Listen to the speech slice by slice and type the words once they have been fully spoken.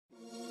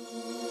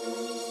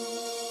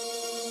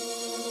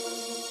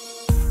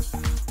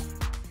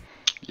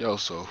Yo,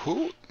 so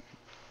who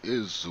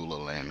is Zula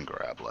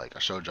Landgraab? Like, I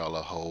showed y'all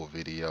a whole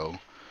video,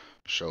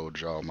 showed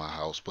y'all my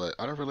house, but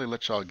I don't really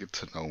let y'all get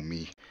to know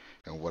me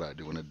and what I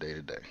do in a day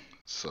to day.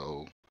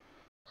 So,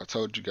 I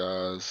told you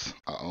guys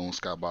I own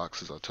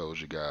Skyboxes. I told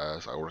you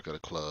guys I work at a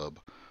club,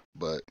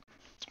 but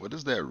what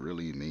does that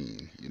really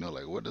mean?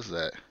 Like, what does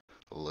that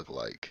look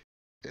like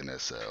in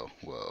SL?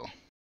 Well,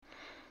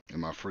 in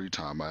my free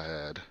time I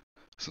had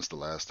since the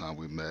last time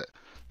we met,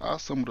 I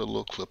assembled a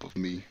little clip of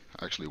me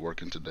actually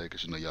working today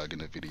because y'all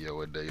getting a video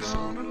a day. So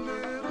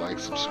like,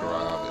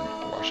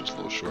 subscribe, and watch this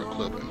little short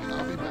clip, and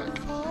I'll be back.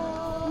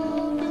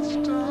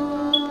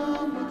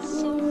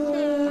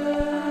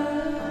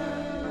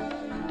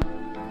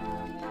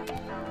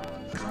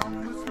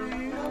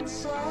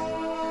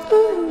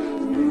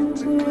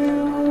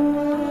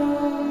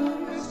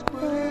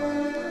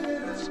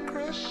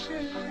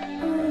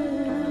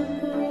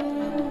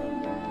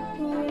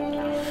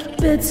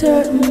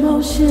 Bitter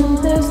emotion,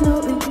 there's no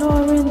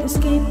ignoring,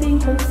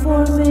 escaping, hope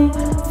forming.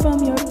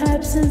 From your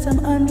absence, I'm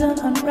undone,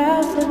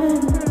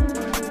 unraveling.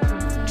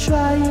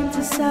 Trying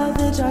to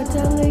salvage our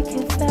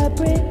delicate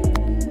fabric.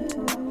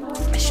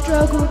 I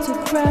struggle to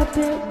grab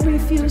it,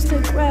 refuse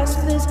to grasp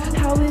this.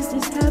 How is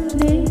this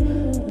happening?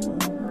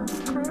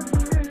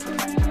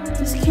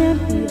 This can't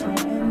be our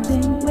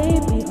ending, way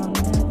beyond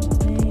that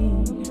thing.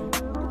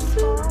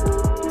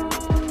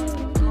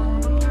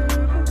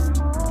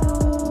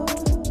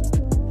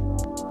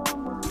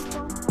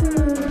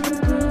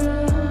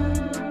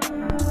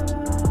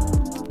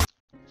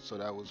 So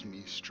that was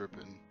me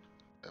stripping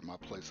at my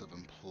place of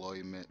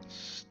employment,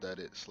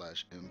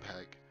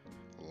 Studded/Impact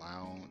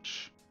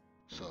Lounge.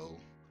 So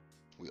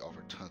we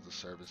offer tons of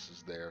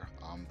services there.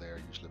 I'm there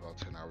usually about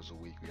 10 hours a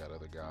week. We got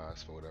other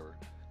guys for whatever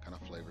kind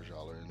of flavors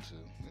y'all are into,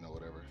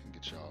 whatever, and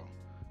get y'all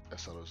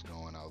SLers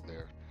going out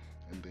there.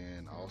 And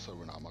then I also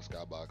run out my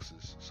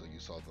Skyboxes. So you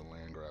saw the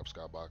Landgraab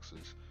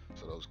Skyboxes.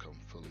 So those come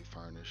fully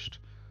furnished.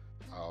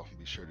 I'll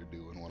be sure to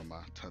do in one of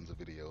my tons of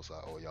videos.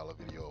 I owe y'all a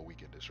video a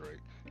week at this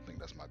rate. I think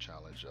that's my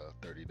challenge,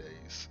 30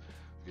 days,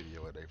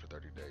 video a day for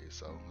 30 days.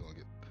 So we're gonna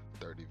get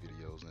 30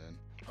 videos in.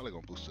 Probably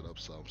gonna boost it up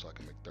some so I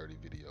can make 30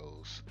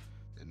 videos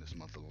in this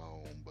month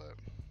alone. But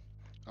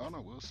I don't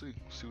know, we'll see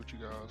what you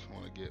guys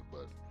want to get.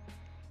 But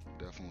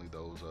definitely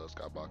those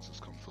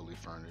Skyboxes come fully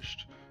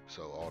furnished.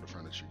 So all the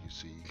furniture you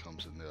see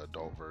comes in the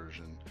adult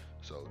version.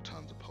 So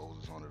tons of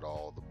poses on it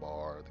all, the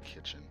bar, the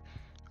kitchen,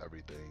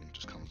 everything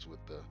just comes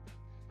with the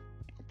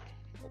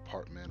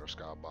apartment or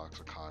skybox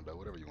or condo,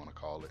 whatever you want to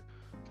call it,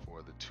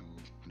 for the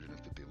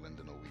 250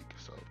 linden a week.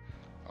 So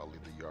I'll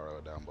leave the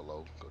URL down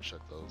below. Go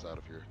check those out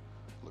if you're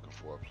looking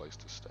for a place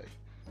to stay.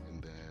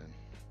 And then,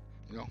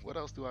 what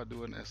else do I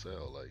do in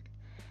SL? Like,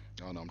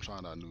 I don't know, I'm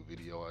trying out new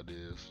video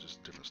ideas,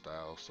 just different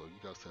styles. So you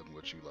guys tell me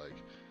what you like.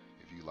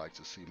 If you like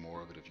to see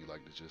more of it, if you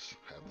like to just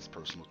have this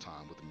personal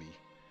time with me,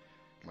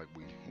 like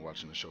we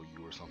watching a show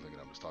you or something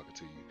and I'm just talking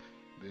to you,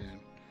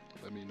 then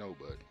let me know.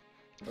 But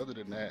other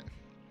than that,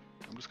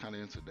 I'm just kind of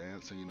into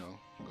dancing,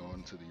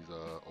 going to these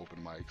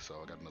open mics.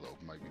 So I got another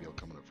open mic video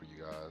coming up for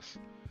you guys.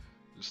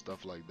 Just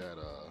stuff like that.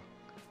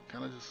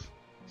 Kind of just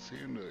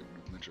seeing the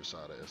adventure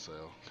side of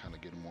SL, kind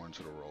of getting more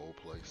into the role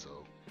play.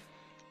 So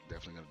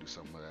definitely gonna do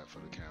some of that for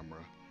the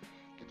camera.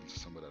 Get into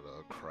some of that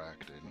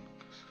cracked and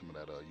some of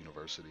that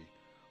university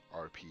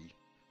RP.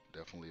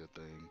 Definitely a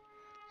thing.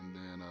 And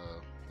then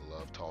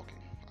love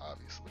talking,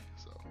 obviously.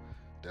 So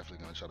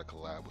definitely gonna try to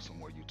collab with some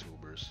more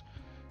YouTubers.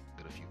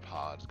 Get a few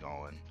pods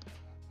going.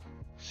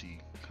 See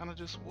kind of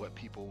just what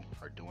people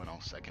are doing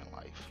on Second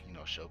Life,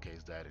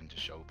 showcase that and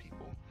just show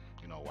people,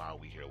 why are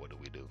we here, what do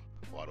we do,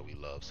 why do we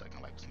love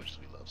Second Life as much as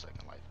we love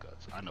Second Life,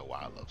 because I know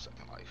why I love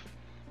Second Life.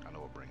 I know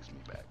what brings me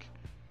back.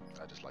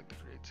 I just like the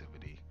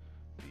creativity,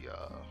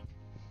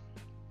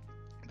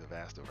 the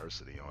vast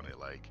diversity on it.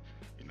 Like,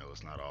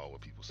 it's not all what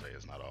people say.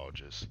 It's not all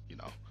just,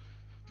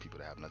 people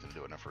that have nothing to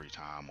do in their free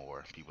time,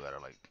 or people that are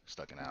like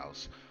stuck in the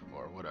house,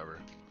 or whatever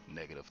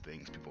negative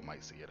things people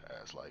might see it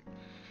as. Like,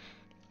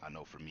 I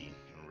know for me,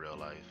 in real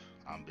life,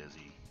 I'm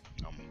busy.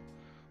 I'm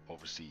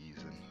overseas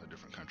in a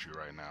different country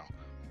right now.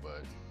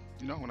 But,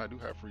 when I do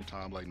have free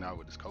time, like now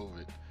with this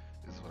COVID,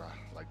 this is what I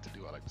like to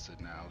do. I like to sit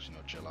in the house,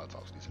 chill out,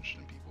 talk to these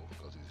interesting people,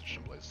 go to these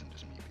interesting places and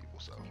just meet people.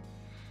 So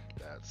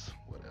that's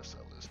what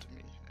SL is to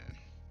me. And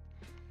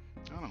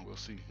I don't know, we'll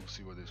see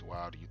where this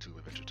wild YouTube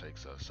adventure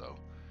takes us. So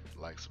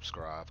like,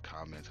 subscribe,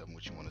 comment, tell me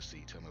what you want to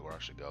see, tell me where I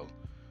should go.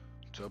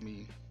 Tell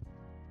me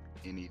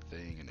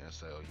anything in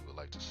SL you would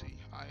like to see.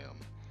 I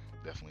am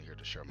definitely here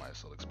to share my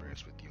SL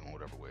experience with you in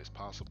whatever way is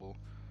possible.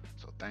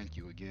 So thank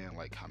you again.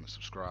 Like, comment,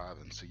 subscribe,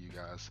 and see you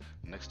guys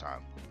next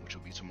time, which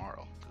will be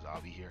tomorrow, because I'll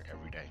be here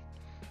every day.